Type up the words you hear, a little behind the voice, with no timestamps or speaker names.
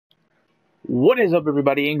What is up,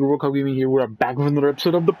 everybody? Angry World Cup Gaming here. We're back with another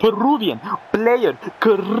episode of the Peruvian Player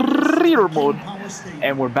Career Mode,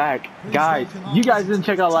 and we're back, guys. You guys didn't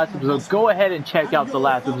check out last episode. Go ahead and check out the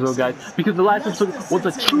last episode, guys, because the last episode was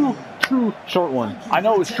a true short one. I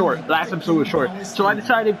know it was short. Last episode was short, so I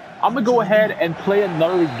decided I'm gonna go ahead and play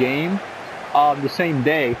another game, the same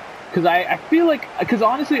day, because I feel like, because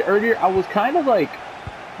honestly, earlier I was kind of like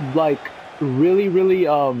really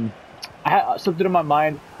I had something in my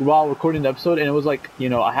mind while recording the episode, and it was like,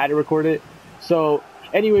 I had to record it. So,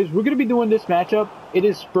 anyways, we're going to be doing this matchup. It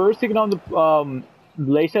is Spurs taking on the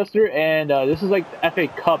Leicester, and this is like the FA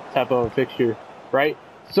Cup type of fixture, right?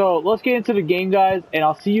 So, let's get into the game, guys, and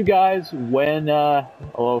I'll see you guys when,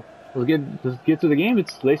 let's get to the game.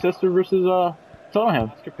 It's Leicester versus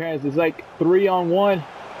Tottenham. Oscar Perez is like 3-on-1.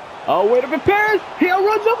 Oh, wait a minute, Perez! He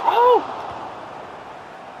outruns him! Oh!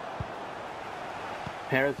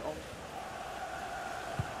 Perez.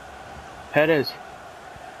 Perez.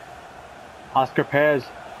 Oscar Perez.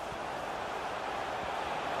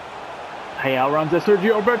 Hey, outruns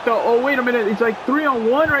Sergio Roberto. Oh, wait a minute. It's like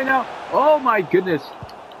 3-on-1 right now. Oh, my goodness.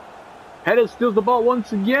 Perez steals the ball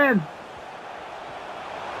once again.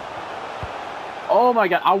 Oh, my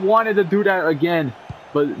God. I wanted to do that again,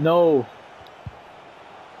 but no.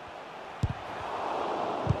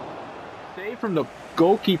 Save from the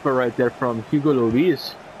goalkeeper right there from Hugo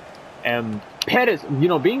Lloris. And Perez,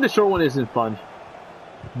 being the short one isn't fun.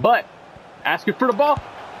 But, asking for the ball.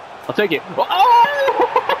 I'll take it. Oh!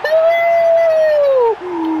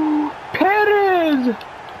 Perez!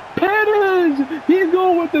 Perez! He's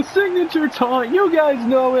going with the signature taunt. You guys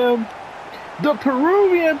know him. The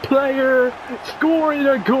Peruvian player scoring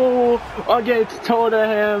a goal against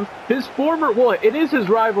Tottenham. His former, well, it is his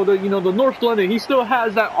rival, the North London. He still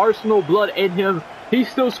has that Arsenal blood in him. He's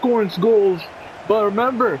still scoring goals. But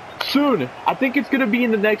remember, soon, I think it's going to be in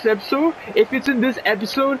the next episode. If it's in this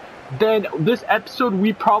episode, then this episode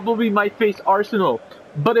we probably might face Arsenal.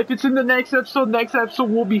 But if it's in the next episode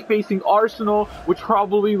we'll be facing Arsenal, which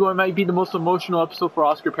probably might be the most emotional episode for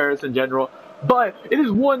Oscar Perez in general. But it is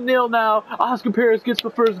 1-0 now. Oscar Perez gets the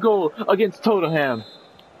first goal against Tottenham.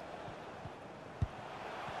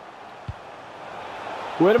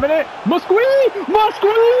 Wait a minute! Musqui!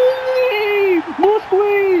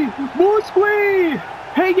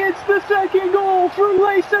 He gets the second goal for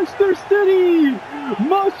Leicester City!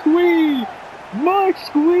 Musqui!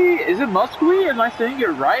 Is it Musqui? Am I saying it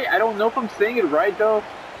right? I don't know if I'm saying it right, though.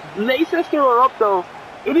 Leicester are up, though.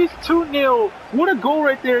 It is 2-0. What a goal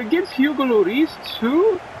right there against Hugo Lloris,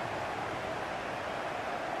 too.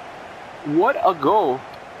 What a goal.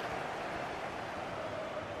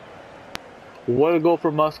 What a goal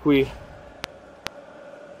for Musqui.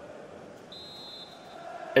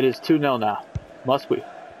 It is 2-0 now. Musqui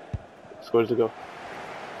scores the goal.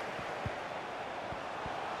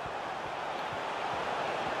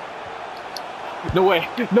 No way.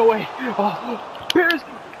 Oh, Perez.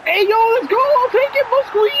 Hey, yo, let's go. I'll take it,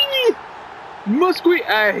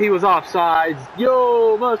 Musqui. He was offsides.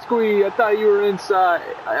 Yo, Musqui. I thought you were inside.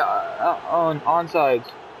 Onsides.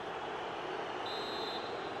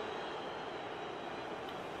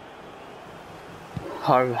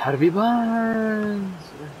 Harvey Barnes.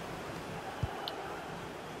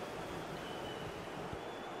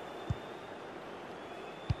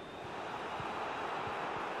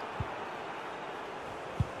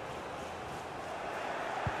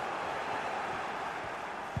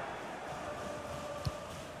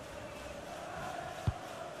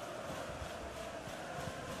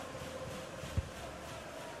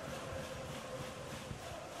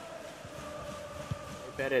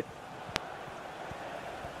 Bet it.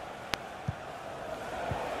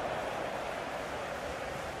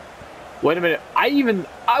 Wait a minute.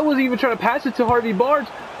 I wasn't even trying to pass it to Harvey Barnes.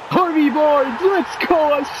 Harvey Barnes, let's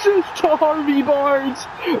go. Assist to Harvey Barnes.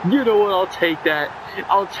 You know what? I'll take that.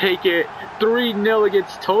 I'll take it. 3-0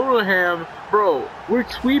 against Tottenham. Bro, we're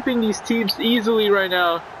sweeping these teams easily right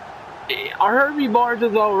now. Harvey Barnes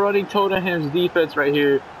is all running Tottenham's defense right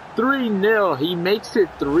here. 3-0. He makes it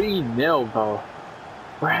 3-0, bro.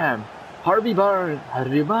 Bram. Harvey Barnes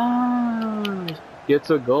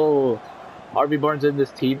gets a goal. Harvey Barnes in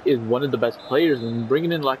this team is one of the best players, and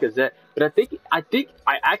bringing in Lacazette. But I think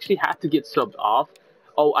I actually have to get subbed off.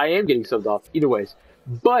 Oh, I am getting subbed off. Either ways,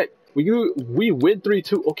 but we win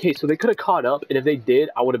 3-2. Okay, so they could have caught up, and if they did,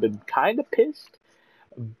 I would have been kind of pissed.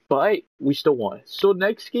 But we still won. So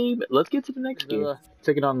next game, let's get to the next game.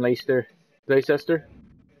 Taking on Leicester. Let's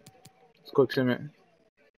quick sim it.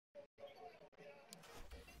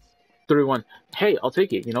 3-1. Hey, I'll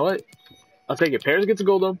take it. You know what? I'll take it. Perez gets a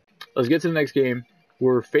goal though. Let's get to the next game.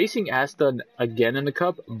 We're facing Aston again in the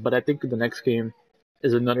cup, but I think the next game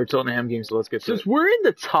is another Tottenham game, so let's get to it. Since we're in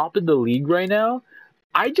the top of the league right now,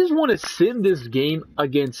 I just want to sim this game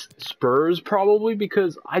against Spurs probably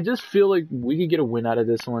because I just feel like we could get a win out of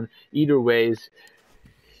this one either ways.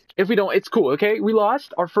 If we don't, it's cool, okay? We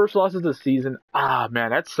lost. Our first loss of the season. Ah, man,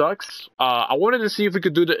 that sucks. I wanted to see if we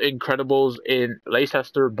could do the Incredibles in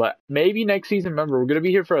Leicester, but maybe next season. Remember, we're going to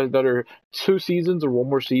be here for another 2 seasons or 1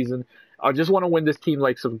 more season. I just want to win this team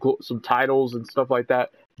like some titles and stuff like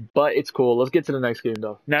that. But it's cool. Let's get to the next game,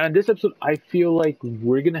 though. Now, in this episode, I feel like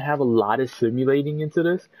we're going to have a lot of simulating into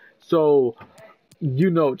this. So, you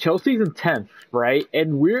know, Chelsea's in 10th, right?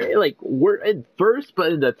 And we're in first,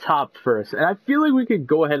 but in the top first. And I feel like we could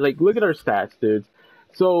go ahead, like, look at our stats, dudes.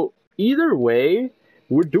 So, either way,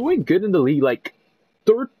 we're doing good in the league. Like,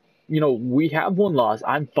 third, you know, we have 1 loss.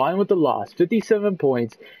 I'm fine with the loss. 57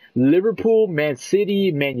 points. Liverpool, Man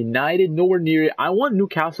City, Man United, nowhere near it. I want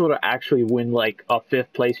Newcastle to actually win, like, a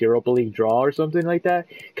 5th place Europa League draw or something like that.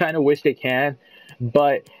 Kind of wish they can.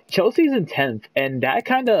 But Chelsea's in 10th, and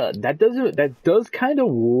that does kind of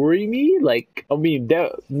worry me. Like, I mean,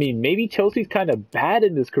 maybe Chelsea's kind of bad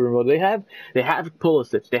in this career mode. They have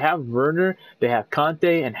Pulisic, they have Werner, they have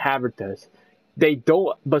Conte and Havertz. They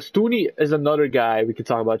don't. Bastoni is another guy we could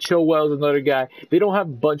talk about. Chilwell is another guy. They don't have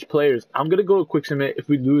a bunch of players. I'm gonna go to quick submit. If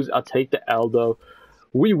we lose, I'll take the L though.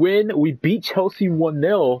 We win. We beat Chelsea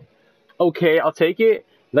 1-0. Okay, I'll take it.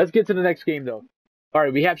 Let's get to the next game though. All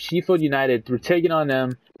right, we have Sheffield United. We're taking on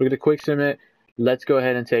them. We're going to quick sim it. Let's go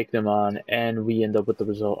ahead and take them on. And we end up with the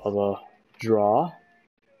result of a draw.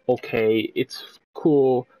 Okay, it's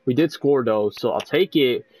cool. We did score, though, so I'll take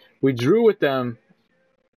it. We drew with them.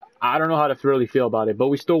 I don't know how to really feel about it, but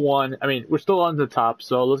we still won. I mean, we're still on the top,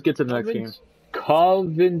 so let's get to the next game.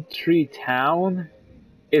 Coventry Town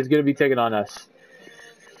is going to be taking on us.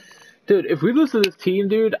 Dude, if we lose to this team,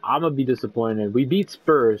 dude, I'm going to be disappointed. We beat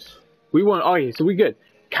Spurs. We won. Oh, yeah, so we good.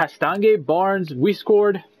 Castange, Barnes, we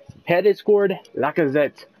scored. Perez scored.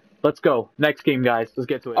 Lacazette. Let's go. Next game, guys. Let's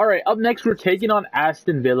get to it. All right, up next, we're taking on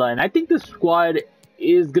Aston Villa. And I think the squad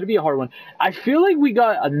is going to be a hard one. I feel like we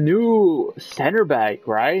got a new center back,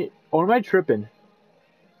 right? Or am I tripping?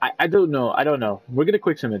 I don't know. I don't know. We're going to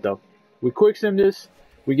quick sim it, though. We quick sim this.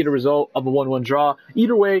 We get a result of a 1-1 draw.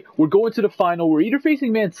 Either way, we're going to the final. We're either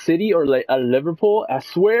facing Man City or like Liverpool. I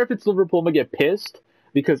swear if it's Liverpool, I'm going to get pissed.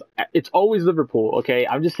 Because it's always Liverpool, okay?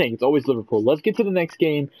 I'm just saying, it's always Liverpool. Let's get to the next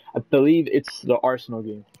game. I believe it's the Arsenal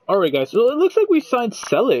game. Alright, guys. So it looks like we signed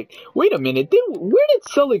Selic. Wait a minute. Where did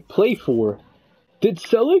Selic play for? Did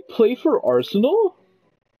Selic play for Arsenal?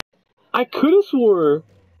 I could have swore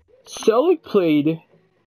Selic played...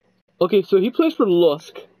 Okay, so he plays for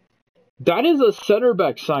Lusk. That is a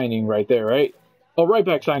center-back signing right there, right? A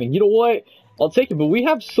right-back signing. You know what? I'll take it, but we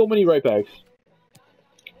have so many right-backs.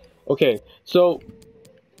 Okay, so...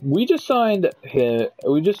 We just signed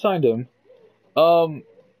him.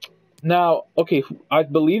 Now, okay, I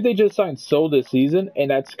believe they just signed So this season, and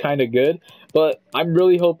that's kind of good. But I'm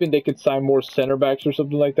really hoping they could sign more center backs or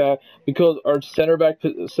something like that, because our center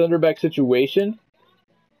back situation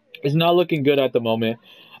is not looking good at the moment.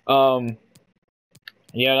 Yeah,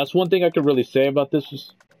 that's one thing I could really say about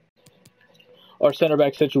this. Our center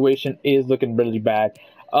back situation is looking really bad.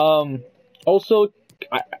 Also,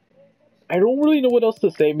 I don't really know what else to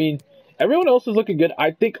say. I mean, everyone else is looking good.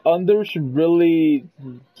 I think Under should really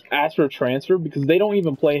ask for a transfer because they don't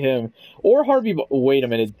even play him. Or Harvey... Wait a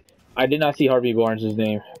minute. I did not see Harvey Barnes'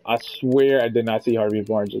 name. I swear I did not see Harvey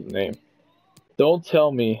Barnes' name. Don't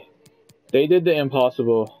tell me. They did the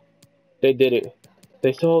impossible. They did it.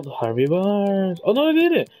 They sold Harvey Barnes. Oh, no, they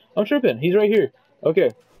didn't. I'm tripping. He's right here.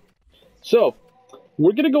 Okay. So...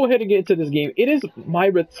 We're going to go ahead and get into this game. It is my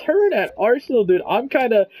return at Arsenal, dude. I'm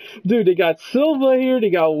kind of... Dude, they got Silva here. They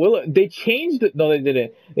got Willock. They changed it. No, they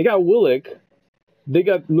didn't. They got Willock. They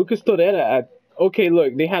got Lucas Torreira at... Okay,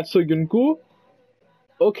 look. They have Soyuncu.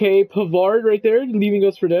 Okay, Pavard right there. Leaving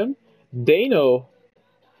us for them. Dano's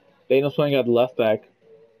playing at left back.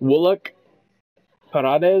 Willock.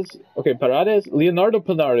 Paredes. Okay, Paredes. Leonardo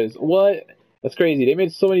Paredes. What? That's crazy. They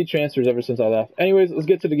made so many transfers ever since I left. Anyways, let's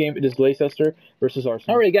get to the game. It is Leicester versus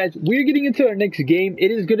Arsenal. Alright, guys. We're getting into our next game.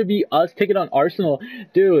 It is going to be us taking on Arsenal.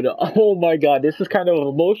 Dude, oh my god. This is kind of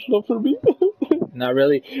emotional for me. Not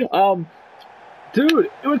really.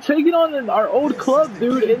 Dude, we're taking on our old club,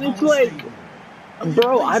 dude. And it's like...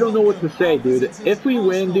 Bro, I don't know what to say, dude. If we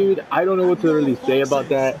win, dude, I don't know what to really say about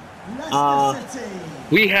that. I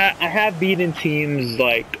have beaten teams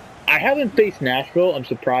like... I haven't faced Nashville. I'm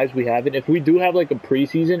surprised we haven't. If we do have like a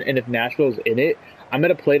preseason and if Nashville's in it, I'm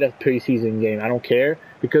going to play that preseason game. I don't care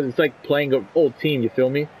because it's like playing an old team, you feel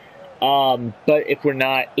me? But if we're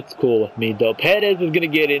not, it's cool with me though. Perez is gonna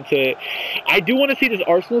get into it. I do want to see this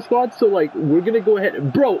Arsenal squad, so like we're gonna go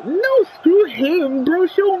ahead, bro. No, screw him, bro.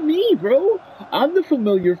 Show me, bro. I'm the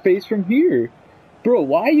familiar face from here, bro.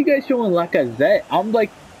 Why are you guys showing Lacazette? I'm like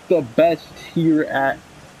the best here at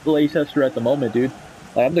Leicester at the moment, dude.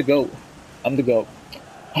 Like, I'm the GOAT. I'm the GOAT.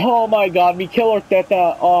 Oh my God, Mikel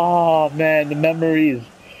Arteta. Oh man, the memories,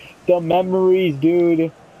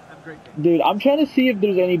 dude. Dude, I'm trying to see if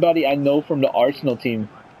there's anybody I know from the Arsenal team.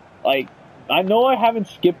 Like, I know I haven't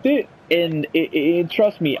skipped it, and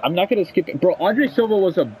trust me, I'm not going to skip it. Bro, Andre Silva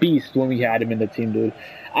was a beast when we had him in the team, dude.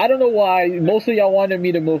 I don't know why. Most of y'all wanted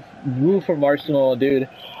me to move from Arsenal, dude.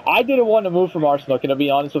 I didn't want to move from Arsenal. Can I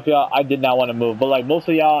be honest with y'all? I did not want to move. But, like, most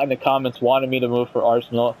of y'all in the comments wanted me to move for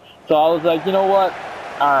Arsenal. So I was like, you know what?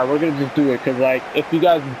 Alright, we're going to just do it. Because, like, if you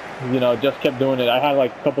guys, you know, just kept doing it, I had,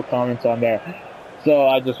 like, a couple comments on there. So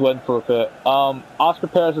I just went for it. Oscar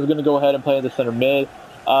Perez is going to go ahead and play in the center mid.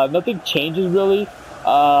 Nothing changes really.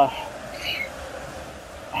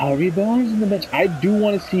 Rebounds in the bench. I do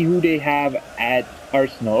want to see who they have at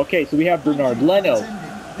Arsenal. Okay, so we have Bernard Leno,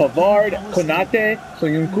 Pavard, Konate,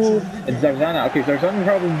 Soyuncu, and Zarzana. Okay, Zarzana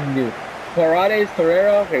probably new. Paredes,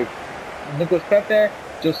 Ferreira, okay, Nicolas Pepe,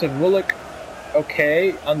 Joseph Willock.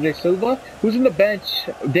 Okay, Andre Silva. Who's in the bench?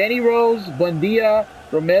 Danny Rose, Buendia,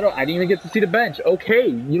 Romero. I didn't even get to see the bench. Okay,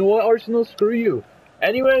 you know what, Arsenal? Screw you.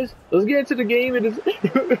 Anyways, let's get into the game. It is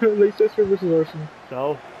Leicester versus Arsenal.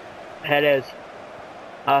 So, Perez.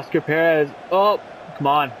 Oscar Perez. Oh, come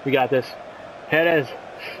on. We got this. Perez.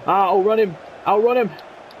 I'll run him. I'll run him.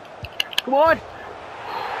 Come on.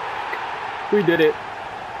 We did it.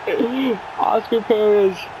 Oscar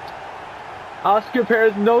Perez. Oscar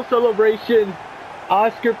Perez, no celebration.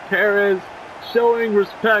 Oscar Perez showing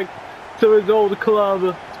respect to his old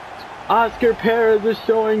club. Oscar Perez is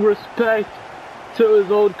showing respect to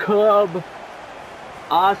his old club.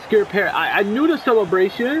 Oscar Perez. I knew the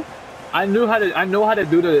celebration. I know how to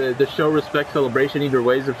do the show respect celebration either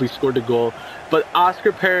ways if we scored the goal. But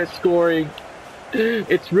Oscar Perez scoring,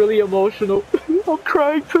 it's really emotional. I'm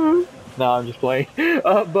crying too. No, I'm just playing.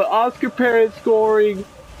 But Oscar Perez scoring,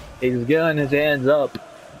 he's getting his hands up.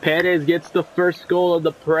 Perez gets the first goal of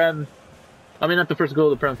the Prem. I mean, not the first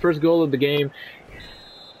goal of the Prem, first goal of the game.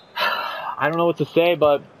 I don't know what to say,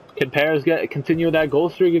 but can Perez continue that goal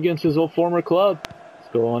streak against his old former club?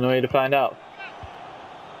 Let's go on the way to find out.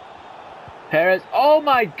 Perez, oh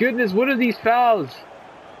my goodness, what are these fouls?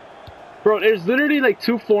 Bro, there's literally like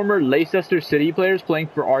two former Leicester City players playing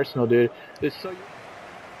for Arsenal, dude. It's so...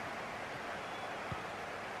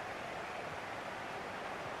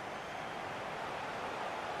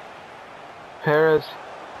 Perez.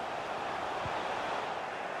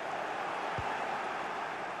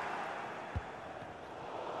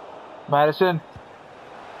 Madison.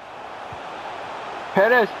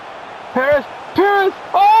 Perez. Perez. Perez.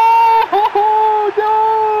 Oh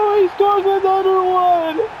no! He scores another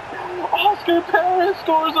one. Oscar Perez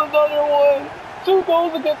scores another one. 2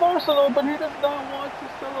 goals against Arsenal, but he does not want to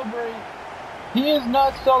celebrate. He is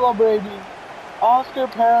not celebrating. Oscar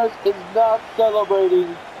Perez is not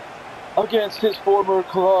celebrating against his former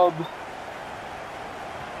club.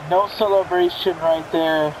 No celebration right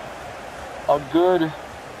there. A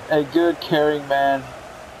good caring man.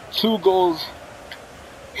 2 goals.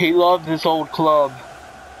 He loved his old club,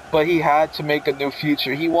 but he had to make a new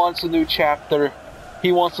future. He wants a new chapter.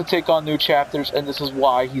 He wants to take on new chapters, and this is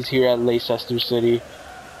why he's here at Leicester City.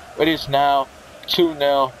 It is now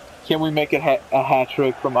 2-0. Can we make a hat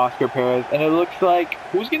trick from Oscar Perez? And it looks like,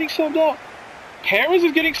 who's getting subbed out? Perez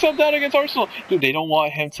is getting subbed out against Arsenal. Dude, they don't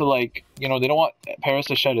want him to, like, you know, they don't want Perez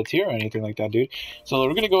to shed a tear or anything like that, dude. So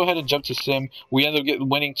we're going to go ahead and jump to sim. We end up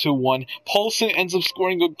winning 2-1. Paulson ends up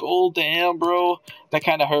scoring a goal. Damn, bro. That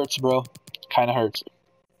kind of hurts, bro. Kind of hurts.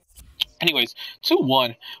 Anyways,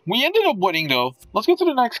 2-1. We ended up winning, though. Let's get to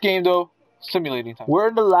the next game, though. Simulating time. We're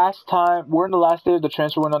in the last day of the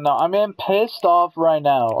transfer window now. I'm pissed off right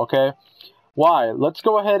now, okay? Why? Let's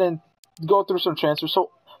go ahead and go through some transfers. So,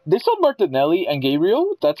 they sold Martinelli and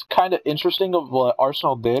Gabriel. That's kind of interesting of what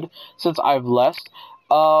Arsenal did since I've left.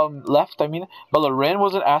 Bellerin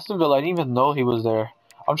was in Aston Villa. I didn't even know he was there.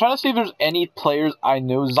 I'm trying to see if there's any players I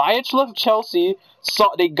knew. Ziyech left Chelsea.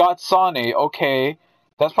 They got Sane. Okay.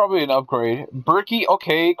 That's probably an upgrade. Berkey.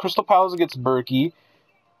 Okay. Crystal Palace gets Berkey.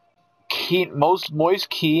 Moise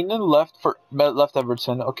Keane left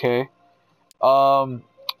Everton. Okay.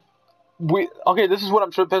 This is what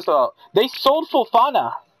I'm pissed about. They sold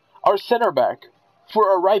Fofana, our center back,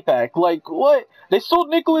 for a right back. Like, what? They sold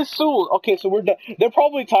Nicholas Sewell. Okay, so we're done. They're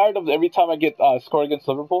probably tired of every time I get score against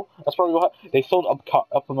Liverpool. That's probably what they sold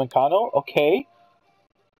Upamecano. Okay.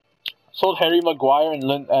 Sold Harry Maguire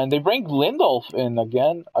and they bring Lindelof in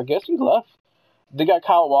again. I guess he left. They got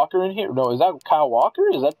Kyle Walker in here. No, is that Kyle Walker?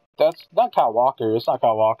 That's not Kyle Walker? It's not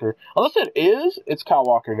Kyle Walker. Unless it is, it's Kyle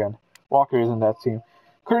Walker then. Walker is in that team.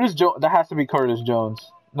 Curtis Jones. That has to be Curtis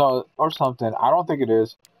Jones. No, or something. I don't think it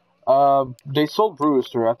is. They sold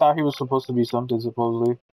Brewster. I thought he was supposed to be something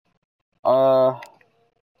supposedly. Lachadimos.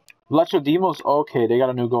 Okay, they got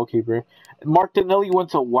a new goalkeeper. Martinelli went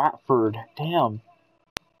to Watford. Damn.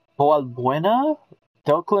 Balbuena?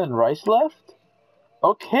 Declan Rice left?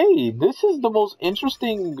 Okay, this is the most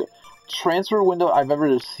interesting transfer window I've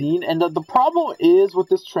ever seen. And the problem is with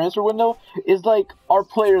this transfer window is like our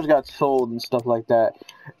players got sold and stuff like that.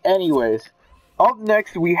 Anyways, up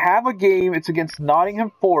next we have a game. It's against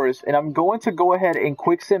Nottingham Forest, and I'm going to go ahead and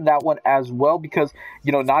quick sim that one as well because,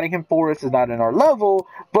 you know, Nottingham Forest is not in our level.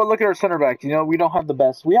 But look at our center back. You know, we don't have the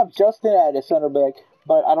best. We have Justin at a center back,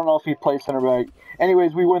 but I don't know if he plays center back.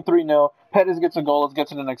 Anyways, we win 3-0. Perez gets a goal. Let's get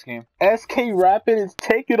to the next game. SK Rapid is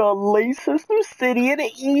taking on Leicester City in an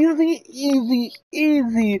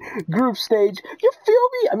easy group stage. You feel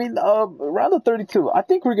me? I mean, round of 32. I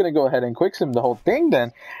think we're going to go ahead and quick sim the whole thing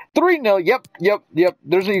then. 3-0. Yep.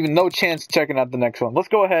 There's even no chance checking out the next one. Let's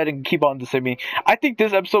go ahead and keep on to simming. I think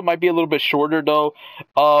this episode might be a little bit shorter, though,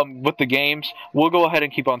 with the games. We'll go ahead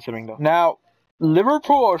and keep on simming, though. Now,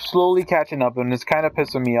 Liverpool are slowly catching up, and it's kind of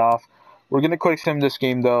pissing me off. We're going to quick sim this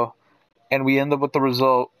game, though. And we end up with the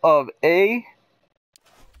result of a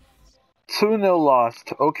 2-0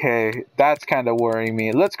 lost. Okay, that's kind of worrying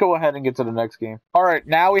me. Let's go ahead and get to the next game. Alright,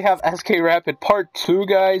 now we have SK Rapid Part 2,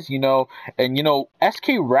 guys. You know, and you know,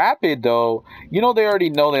 SK Rapid, though, you know, they already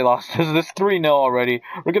know they lost this 3-0 already.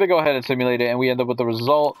 We're going to go ahead and simulate it, and we end up with the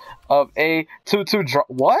result of a 2-2 draw.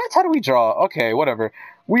 What? How do we draw? Okay, whatever.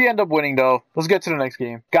 We end up winning, though. Let's get to the next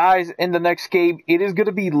game. Guys, in the next game, it is going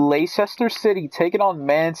to be Leicester City taking on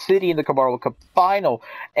Man City in the Carabao Cup final.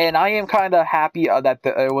 And I am kind of happy that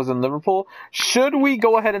it was in Liverpool. Should we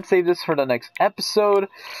go ahead and save this for the next episode?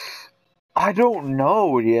 I don't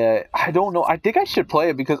know yet. I don't know. I think I should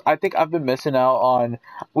play it because I think I've been missing out on...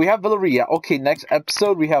 We have Villarreal. Okay, next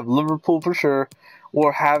episode, we have Liverpool for sure.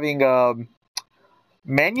 We're having...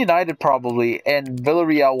 Man United probably. And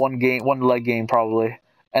Villarreal one leg game probably.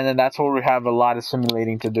 And then that's where we have a lot of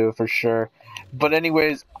simulating to do for sure. But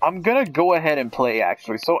anyways, I'm going to go ahead and play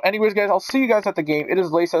actually. So anyways, guys, I'll see you guys at the game. It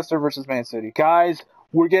is Leicester versus Man City. Guys,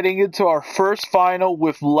 we're getting into our first final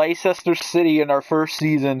with Leicester City in our first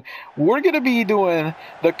season. We're going to be doing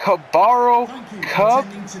the Carabao Cup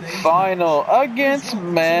final against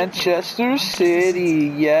Manchester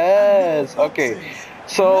City. Yes. Okay.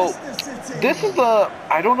 So this is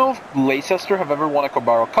I don't know if Leicester have ever won a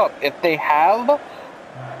Carabao Cup. If they have...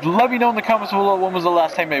 Let me know in the comments below when was the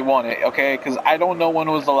last time they won it, okay? Because I don't know when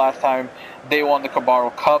was the last time they won the Carabao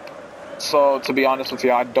Cup. So, to be honest with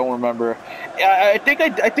you, I don't remember. I think they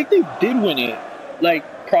did win it.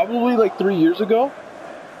 Like, probably like 3 years ago.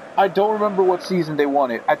 I don't remember what season they won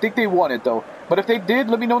it. I think they won it, though. But if they did,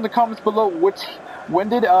 let me know in the comments below when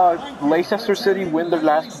did Leicester City win their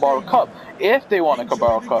last Carabao Cup? If they won a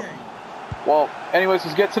Carabao Cup. Well, anyways,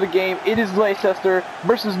 let's get to the game. It is Leicester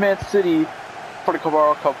versus Man City for the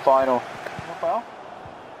Carabao Cup final. No foul?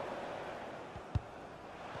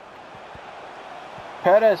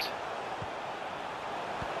 Perez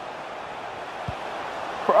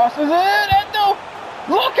crosses it, and no!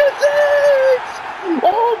 Look at this!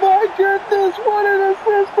 Oh my goodness, what an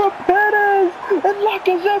assist from Perez! And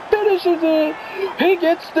Lacazette finishes it! He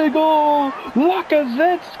gets the goal!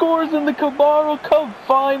 Lacazette scores in the Carabao Cup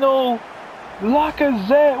final!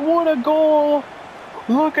 Lacazette, what a goal!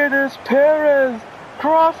 Look at this, Perez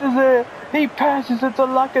crosses it, he passes it to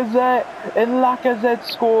Lacazette, and Lacazette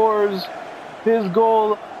scores his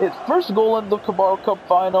goal, his first goal in the Carabao Cup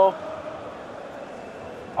final.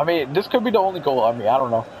 I mean, this could be the only goal. I mean, I don't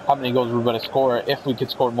know how many goals we're going to score, if we could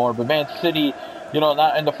score more, but Man City, you know,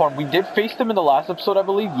 not in the form. We did face them in the last episode, I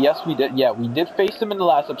believe. Yes, we did. Yeah, we did face them in the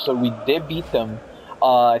last episode. We did beat them.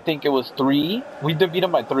 I think it was 3. We did beat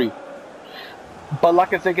them by 3. But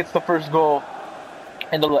Lacazette gets the first goal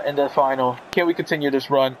in the final. Can we continue this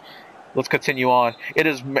run? Let's continue on. It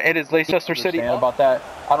is Leicester City. About that,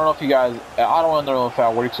 I don't know if you guys. I don't know if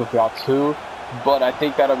that works with y'all too, but I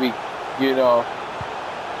think that'll be, you know.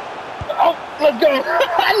 Oh, let's go!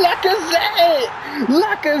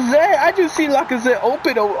 Lacazette! I just see Lacazette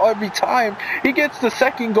open every time he gets the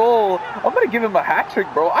second goal. I'm gonna give him a hat trick,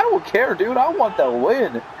 bro. I don't care, dude. I want the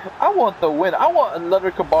win. I want the win. I want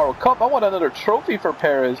another Carabao Cup. I want another trophy for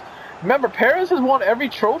Perez. Remember, Perez has won every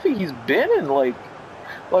trophy he's been in, like,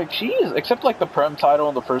 jeez, except like the Prem title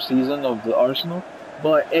in the first season of the Arsenal.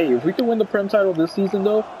 But hey, if we can win the Prem title this season,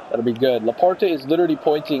 though, that'll be good. Laporte is literally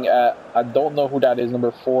pointing at, I don't know who that is,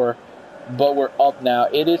 number 4, but we're up now.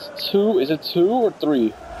 It is 2. Is it 2 or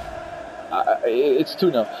 3? It's 2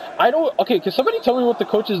 now. I don't. Okay, can somebody tell me what the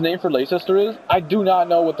coach's name for Leicester is? I do not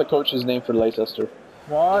know what the coach's name for Leicester.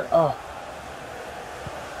 What? Oh.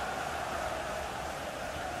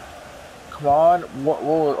 Come on. What,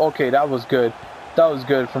 okay, that was good. That was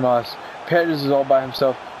good from us. Perez is all by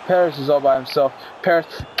himself. Perez is all by himself. Perez,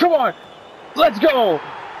 come on. Let's go.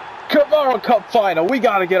 Cabarro Cup final. We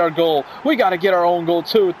got to get our goal. We got to get our own goal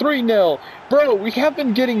too. 3-0. Bro, we have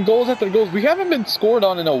been getting goals after goals. We haven't been scored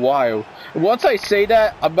on in a while. Once I say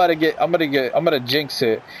that, I'm gonna jinx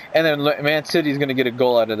it. And then Man City's going to get a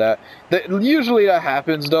goal out of that. Usually that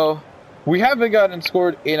happens though. We haven't gotten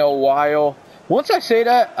scored in a while. Once I say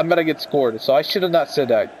that, I'm going to get scored. So I should have not said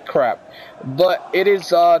that. Crap. But it is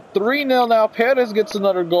 3-0 now. Perez gets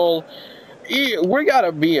another goal. We gotta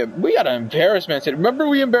embarrass Man City. Remember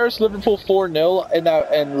we embarrassed Liverpool 4-0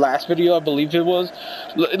 in last video, I believe it was.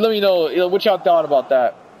 Let me know what y'all thought about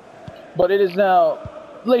that. But it is now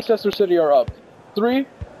Leicester City are up 3.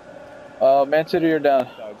 Man City are down.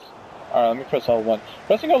 All right, let me press L1.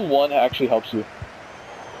 Pressing L1 actually helps you.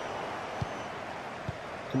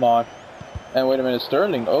 Come on. And wait a minute,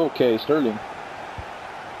 Sterling. Okay, Sterling.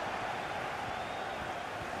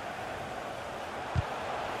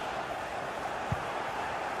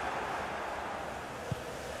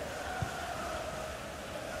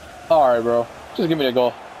 Alright, bro. Just give me the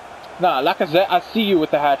goal. Nah, Lacazette, I see you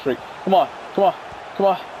with the hat-trick. Come on. Come on. Come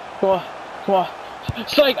on. Come on. Come on.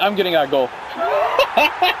 Psych! I'm getting that goal.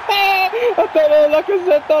 I thought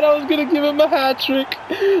Lacazette thought I was going to give him a hat-trick.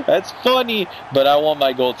 That's funny. But I want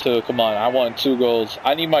my goal, too. Come on. I want 2 goals.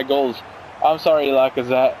 I need my goals. I'm sorry,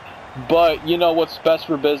 Lacazette. But you know what's best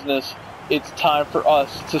for business? It's time for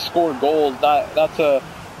us to score goals, not to...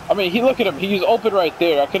 I mean, look at him. He's open right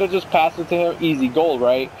there. I could have just passed it to him. Easy goal,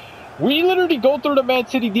 right? We literally go through the Man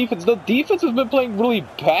City defense. The defense has been playing really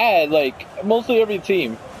bad, like, mostly every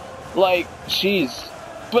team. Like, jeez.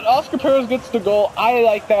 But Oscar Perez gets the goal. I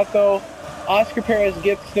like that, though. Oscar Perez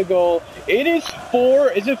gets the goal. It is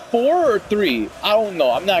 4. Is it 4 or 3? I don't know.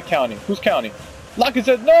 I'm not counting. Who's counting?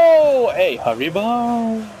 Lacazette, no! Hey, Harvey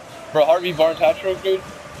Barnes. Bro, Harvey Barnes hat-trick, dude.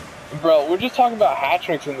 Bro, we're just talking about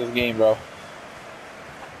hat-tricks in this game, bro.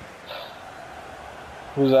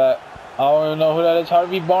 Who's that? I don't even know who that is.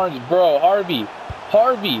 Harvey Barnes, bro. Harvey.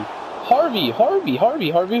 Harvey,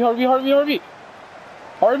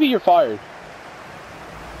 you're fired.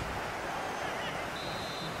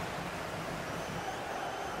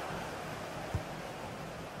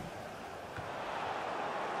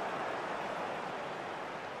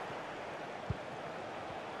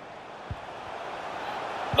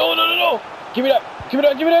 No. Give me that.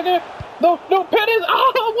 No, Perez.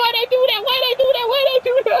 Oh, why'd I do that?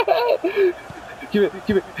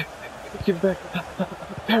 Give it back.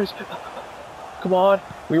 Perez. Come on.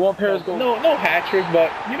 We want Perez goal. No hat trick,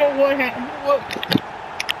 but you know what?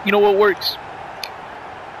 You know what works?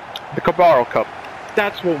 The Cabarro Cup.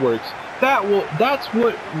 That's what works. That's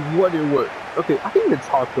what it works. Okay, I think it's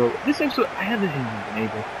talk though. This episode, I haven't even been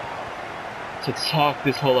able to talk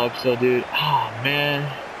this whole episode, dude. Oh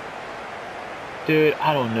man. Dude,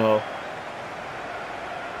 I don't know.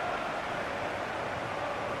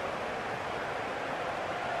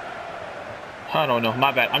 I don't know.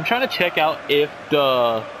 My bad. I'm trying to check out if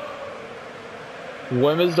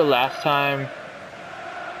when was the last time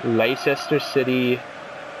Leicester City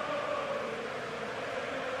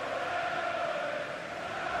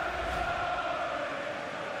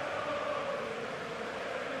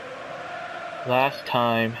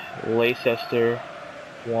Leicester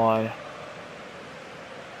won.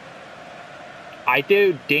 I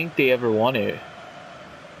don't think they ever won it.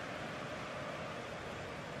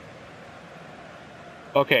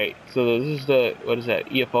 Okay, so this is the, what is that,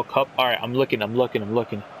 EFL Cup? Alright, I'm looking.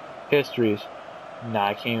 Histories. Nah,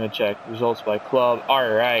 I can't even check. Results by club.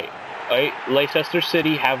 Alright. Leicester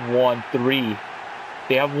City have won 3.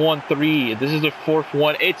 They have won 3. This is their 4th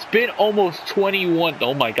one. It's been almost 21.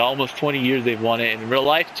 Oh my god, almost 20 years they've won it. In real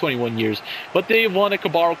life, 21 years. But they've won a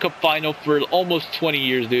Cabarro Cup final for almost 20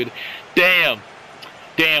 years, dude. Damn,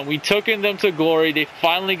 we took them to glory. They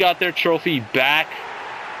finally got their trophy back.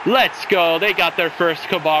 Let's go. They got their first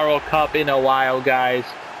Cabarro Cup in a while, guys.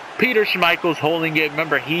 Peter Schmeichel's holding it.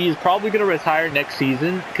 Remember, he's probably going to retire next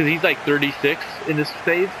season because he's like 36 in this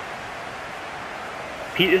phase.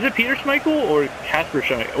 Is it Peter Schmeichel or Casper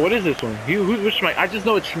Schmeichel? What is this one? Who's Schmeichel? I just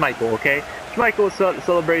know it's Schmeichel, okay? Schmeichel is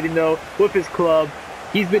celebrating, though, with his club.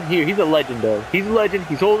 He's been here. He's a legend, though. He's a legend.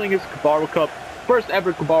 He's holding his Cabarro Cup. First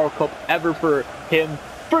ever Cabarro Cup ever for him.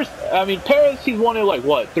 First, I mean, Perez, he's won it like,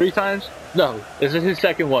 what, 3 times? No, this is his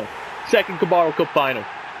second one. Second Carabao Cup final.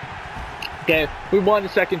 Okay, we won the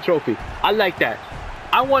second trophy. I like that.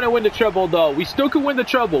 I want to win the treble, though. We still can win the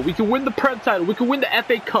treble. We can win the Prem title. We can win the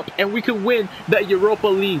FA Cup. And we can win the Europa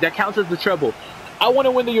League. That counts as the treble. I want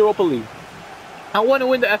to win the Europa League. I want to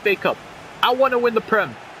win the FA Cup. I want to win the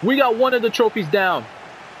Prem. We got one of the trophies down.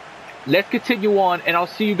 Let's continue on. And I'll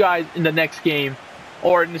see you guys in the next game.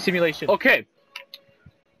 Or in the simulation. Okay.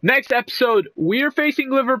 Next episode, we're facing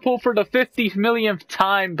Liverpool for the 50 millionth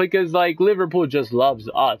time. Because, like, Liverpool just loves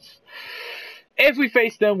us. If we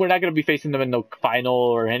face them, we're not going to be facing them in the final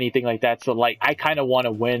or anything like that. So, like, I kind of want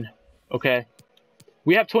to win. Okay.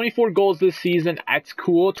 We have 24 goals this season. That's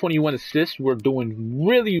cool. 21 assists. We're doing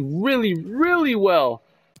really, really, really well.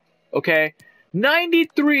 Okay.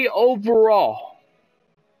 93 overall.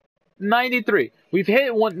 93. We've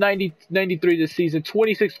hit 93 this season.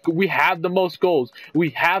 26. We have the most goals.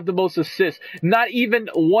 We have the most assists. Not even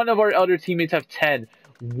one of our other teammates have 10.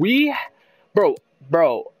 Bro.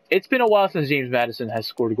 It's been a while since James Maddison has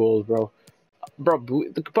scored goals, bro.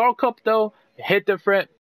 The Carabao Cup, though, hit different.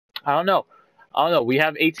 I don't know. We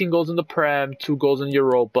have 18 goals in the Prem, 2 goals in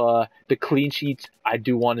Europa. The clean sheets, I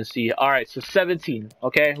do want to see. All right, so 17.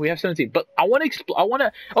 Okay, we have 17. But I want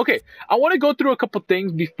to go through a couple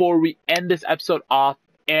things before we end this episode off.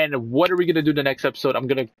 And what are we gonna do the next episode? I'm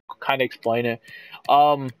gonna kind of explain it.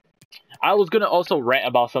 I was gonna also rant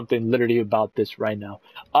about something literally about this right now.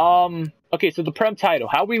 Okay, so the Prem title.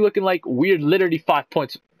 How are we looking like? We're literally 5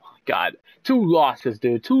 points. God, 2 losses,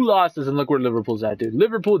 dude. 2 losses, and look where Liverpool's at, dude.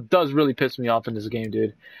 Liverpool does really piss me off in this game,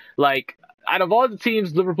 dude. Like, out of all the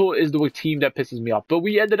teams, Liverpool is the team that pisses me off. But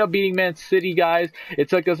we ended up beating Man City, guys. It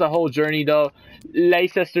took us a whole journey, though.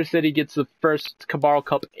 Leicester City gets the first Carabao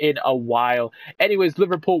Cup in a while. Anyways,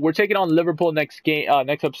 Liverpool. We're taking on Liverpool next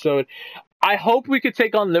episode. I hope we could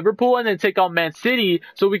take on Liverpool and then take on Man City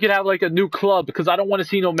so we could have like a new club, because I don't want to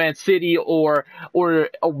see no Man City or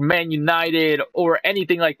Man United or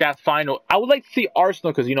anything like that final. I would like to see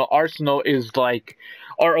Arsenal, because, you know, Arsenal is like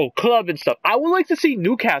our old club and stuff. I would like to see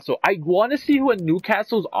Newcastle. I want to see what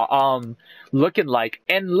Newcastle's looking like.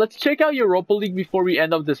 And let's check out Europa League before we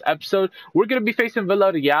end up this episode. We're going to be facing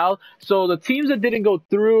Villarreal. So the teams that didn't go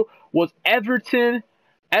through was Everton,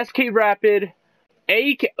 SK Rapid,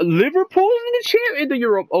 Liverpool's in the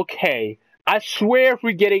Europe. Okay, I swear if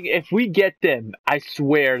we get them, I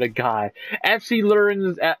swear to God. FC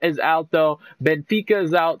Leuven is out, though. Benfica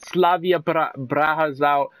is out. Slavia Praha is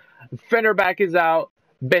out. Fenerbahce is out.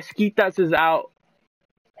 Besiktas is out.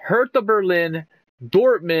 Hertha Berlin,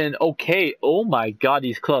 Dortmund. Okay, oh my God,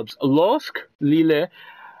 these clubs. Losk, Lille.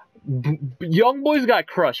 Young Boys got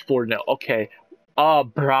crushed 4-0. Okay,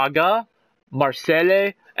 Braga,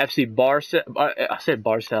 Marseille, FC Barca, I said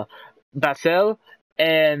Barca, Basel,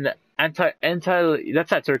 and that's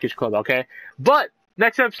that Turkish club, okay? But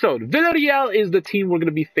next episode, Villarreal is the team we're going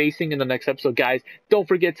to be facing in the next episode, guys. Don't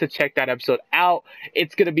forget to check that episode out.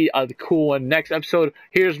 It's going to be a cool one. Next episode,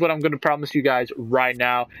 here's what I'm going to promise you guys right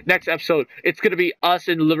now. Next episode, it's going to be us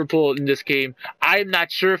and Liverpool in this game. I'm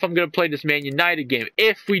not sure if I'm going to play this Man United game.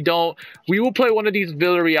 If we don't, we will play one of these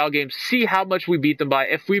Villarreal games, see how much we beat them by.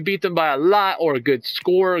 If we beat them by a lot or a good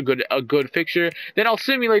score, a good fixture, then I'll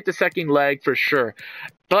simulate the second leg for sure.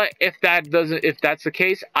 But if that's the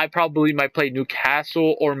case, I probably might play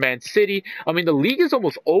Newcastle or Man City. I mean, the league is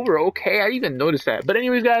almost over. Okay, I didn't even notice that. But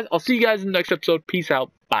anyways, guys, I'll see you guys in the next episode. Peace out.